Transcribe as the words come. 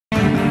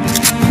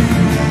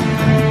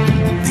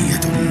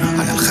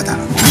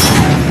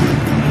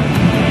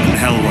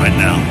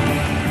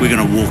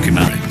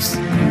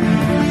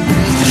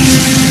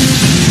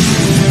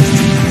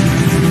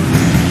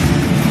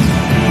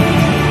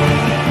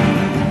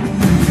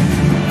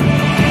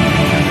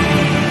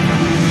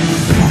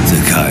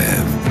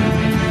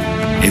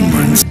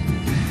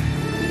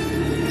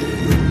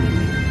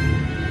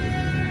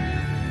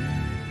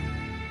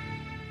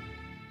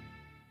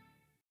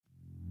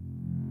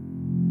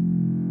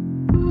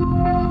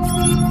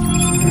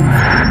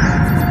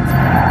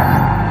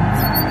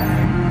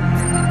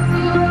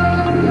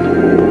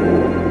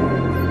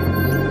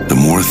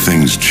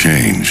things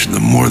change, the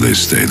more they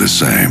stay the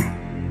same.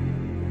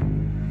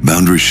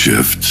 Boundaries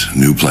shift,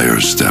 new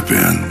players step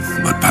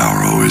in, but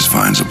power always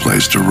finds a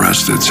place to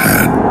rest its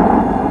head.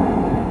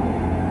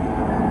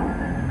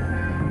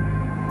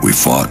 We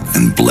fought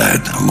and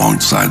bled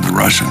alongside the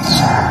Russians.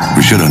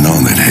 We should have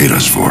known they'd hate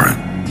us for it.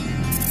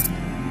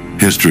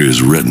 History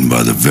is written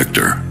by the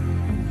victor,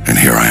 and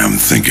here I am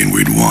thinking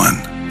we'd won.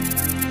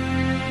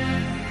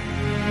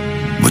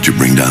 But you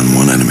bring down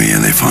one enemy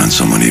and they find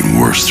someone even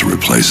worse to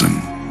replace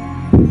him.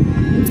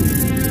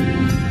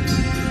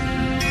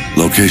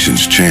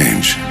 Locations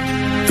change,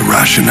 the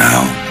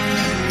rationale,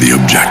 the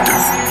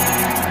objective.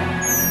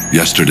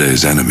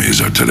 Yesterday's enemies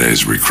are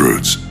today's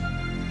recruits.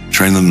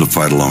 Train them to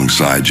fight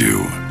alongside you,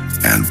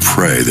 and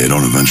pray they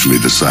don't eventually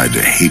decide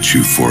to hate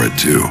you for it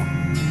too.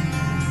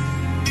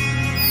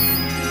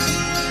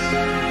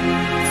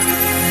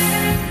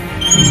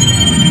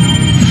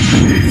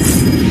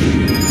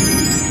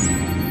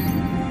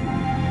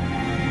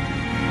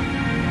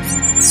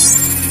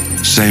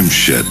 Same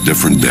shit,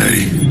 different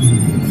day.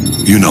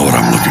 You know what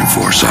I'm looking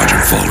for,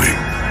 Sergeant Foley.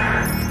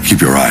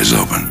 Keep your eyes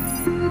open.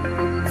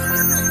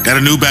 Got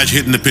a new batch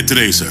hit in the pit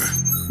today, sir.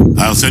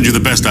 I'll send you the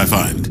best I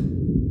find.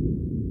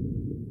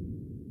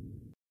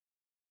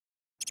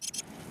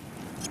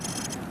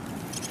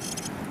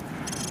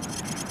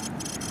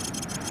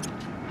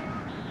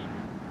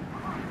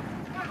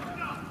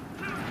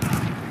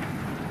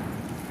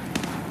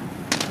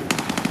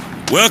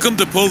 Welcome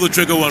to Pull the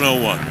Trigger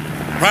 101.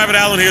 Private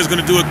Allen here is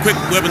going to do a quick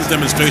weapons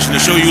demonstration to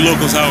show you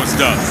locals how it's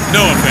done.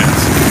 No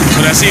offense,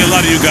 but I see a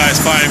lot of you guys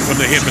firing from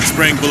the hip and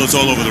spraying bullets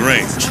all over the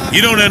range.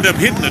 You don't end up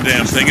hitting the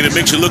damn thing and it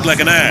makes you look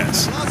like an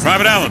ass.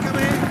 Private Allen,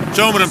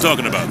 show them what I'm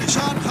talking about.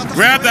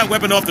 Grab that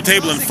weapon off the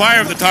table and fire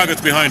at the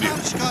targets behind you.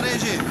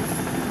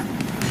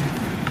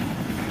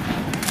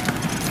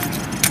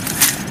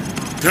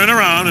 Turn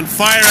around and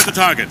fire at the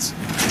targets.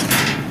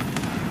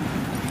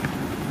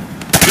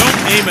 Don't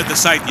aim at the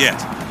sight yet.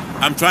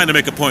 I'm trying to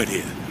make a point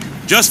here.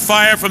 Just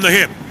fire from the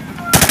hip.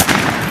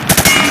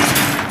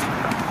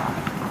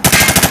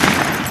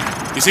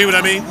 You see what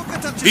I mean?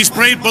 He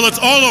sprayed bullets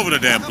all over the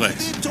damn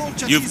place.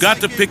 You've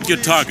got to pick your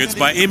targets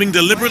by aiming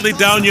deliberately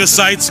down your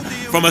sights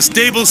from a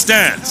stable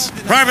stance.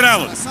 Private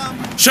Allen,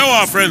 show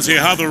our friends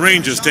here how the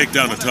Rangers take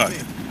down a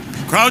target.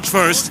 Crouch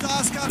first,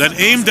 then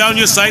aim down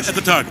your sight at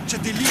the target.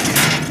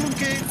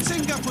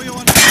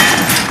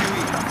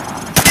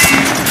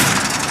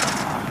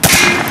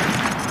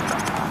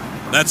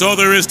 That's all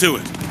there is to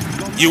it.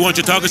 You want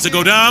your targets to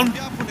go down?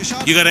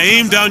 You gotta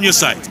aim down your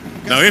sight.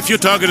 Now, if your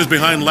target is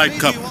behind light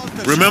cover,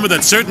 remember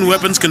that certain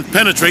weapons can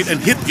penetrate and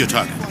hit your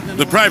target.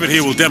 The private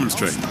here will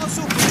demonstrate. Private,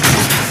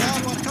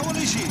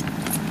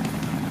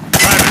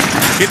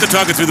 hit the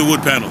target through the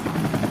wood panel.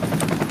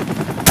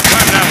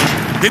 Private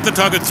Allen, hit the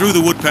target through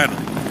the wood panel.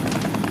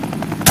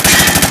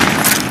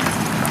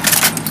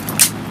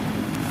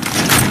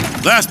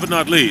 Last but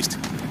not least,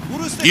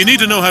 you need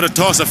to know how to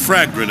toss a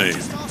frag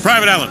grenade.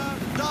 Private Allen,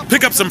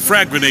 pick up some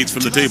frag grenades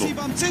from the table.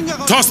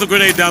 Toss the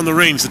grenade down the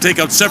range to take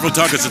out several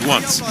targets at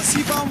once.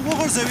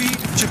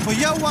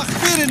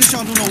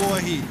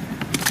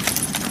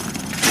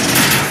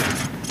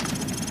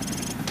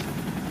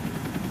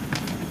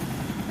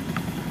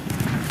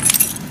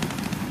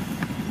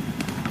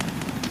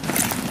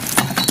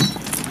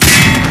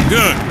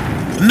 Good.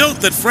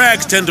 Note that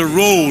frags tend to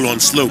roll on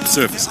sloped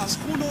surfaces,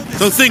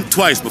 so think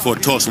twice before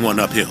tossing one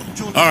uphill.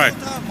 All right.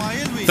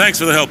 Thanks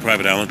for the help,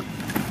 Private Allen.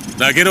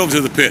 Now get over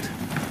to the pit.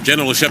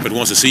 General Shepard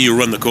wants to see you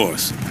run the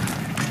course.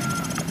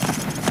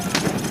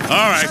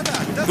 All right.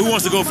 Who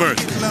wants to go first?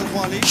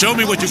 Show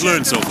me what you've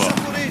learned so far.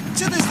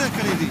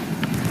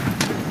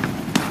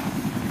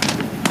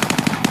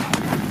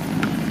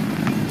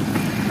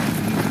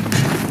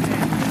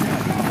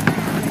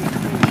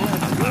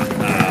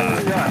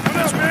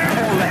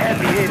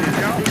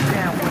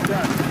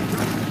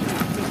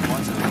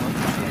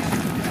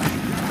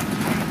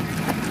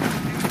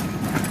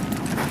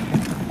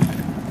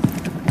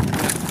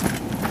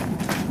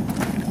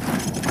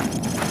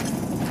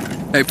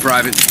 Hey,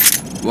 Private.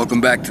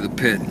 Welcome back to the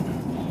pit.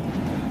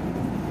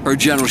 Heard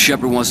General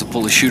Shepard wants to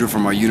pull a shooter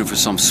from our unit for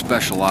some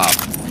special op.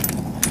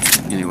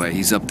 Anyway,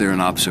 he's up there in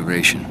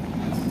observation.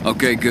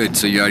 Okay, good.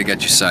 So you already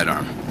got your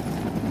sidearm.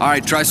 All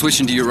right, try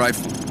switching to your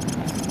rifle.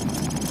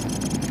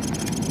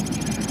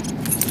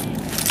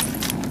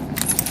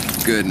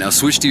 Good. Now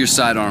switch to your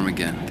sidearm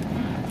again.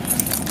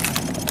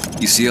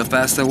 You see how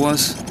fast that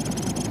was?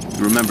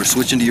 Remember,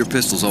 switching to your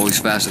pistol's always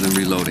faster than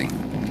reloading.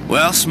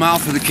 Well, smile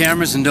for the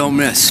cameras and don't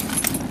miss.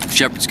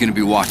 Shepard's gonna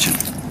be watching.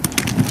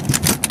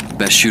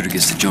 Best shooter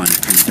gets to join the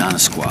Prima Donna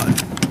squad,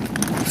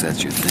 if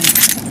that's your thing.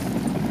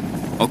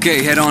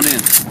 Okay, head on in.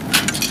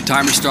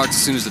 Timer starts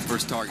as soon as the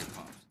first target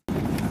pops.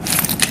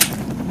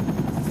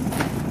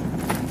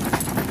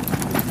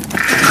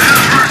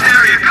 First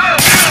area, go!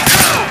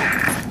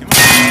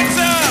 Hands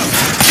up!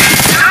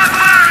 Not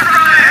firing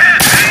from the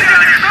head! Aim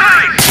down your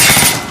sights!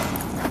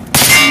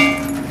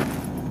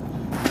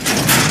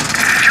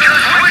 Just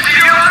switch to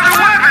your other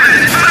weapon!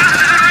 It's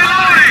faster than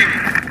reloading!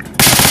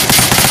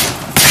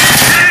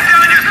 Aim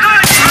down your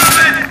sights,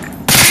 Private!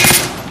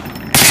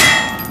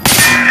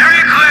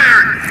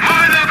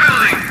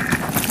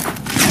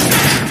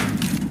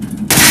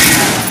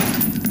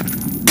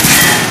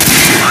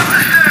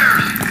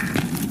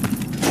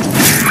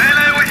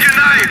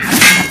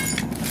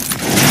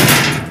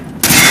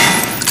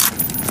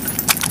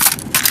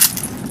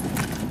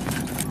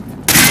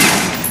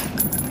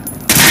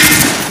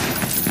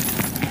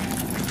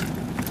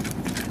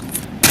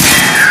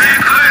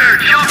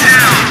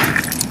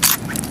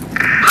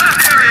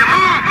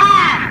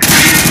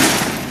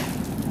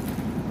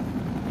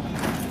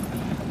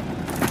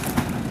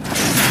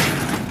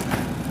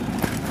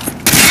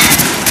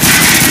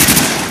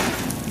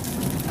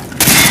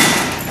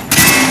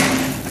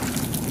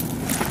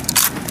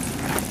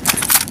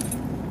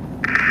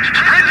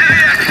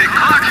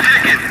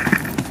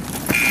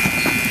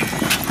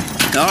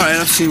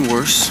 I've seen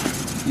worse.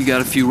 You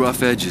got a few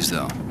rough edges,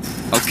 though.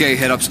 Okay,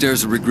 head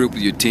upstairs to regroup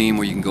with your team,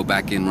 or you can go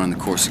back in and run the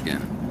course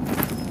again.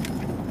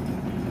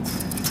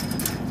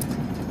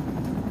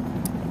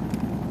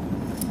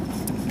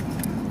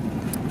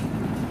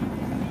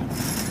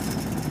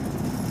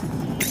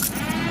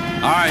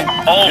 All right.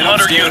 All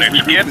Hunter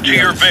units, get to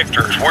your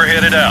victors. We're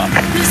headed out. They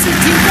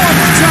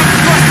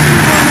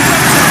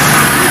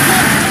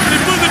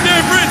moved the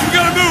damn bridge. We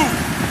gotta move.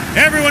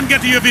 Everyone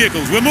get to your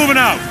vehicles. We're moving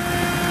out.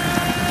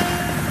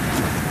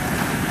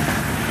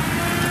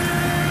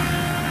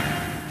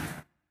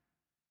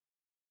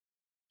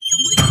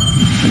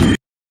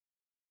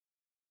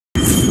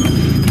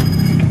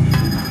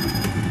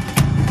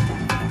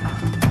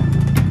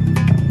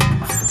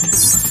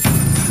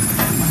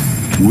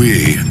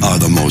 We are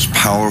the most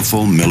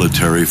powerful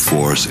military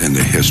force in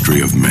the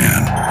history of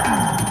man.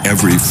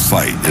 Every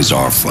fight is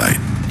our fight.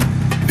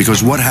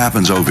 Because what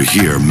happens over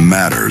here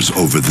matters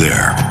over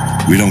there.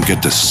 We don't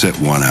get to sit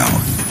one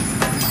out.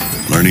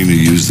 Learning to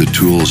use the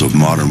tools of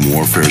modern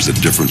warfare is the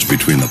difference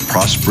between the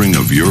prospering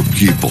of your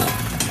people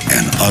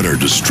and utter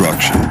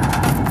destruction.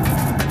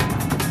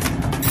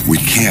 We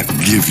can't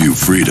give you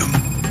freedom,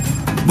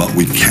 but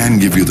we can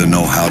give you the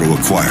know-how to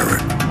acquire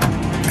it.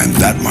 And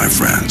that, my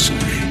friends,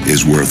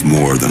 is worth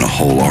more than a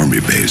whole army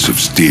base of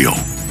steel.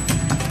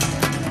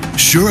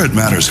 Sure, it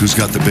matters who's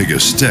got the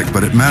biggest stick,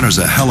 but it matters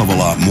a hell of a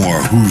lot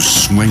more who's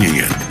swinging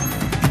it.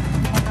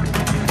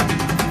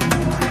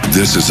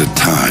 This is a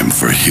time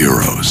for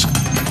heroes,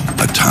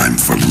 a time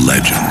for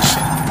legends.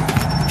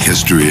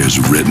 History is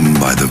written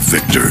by the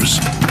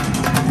victors.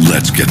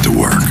 Let's get to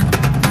work.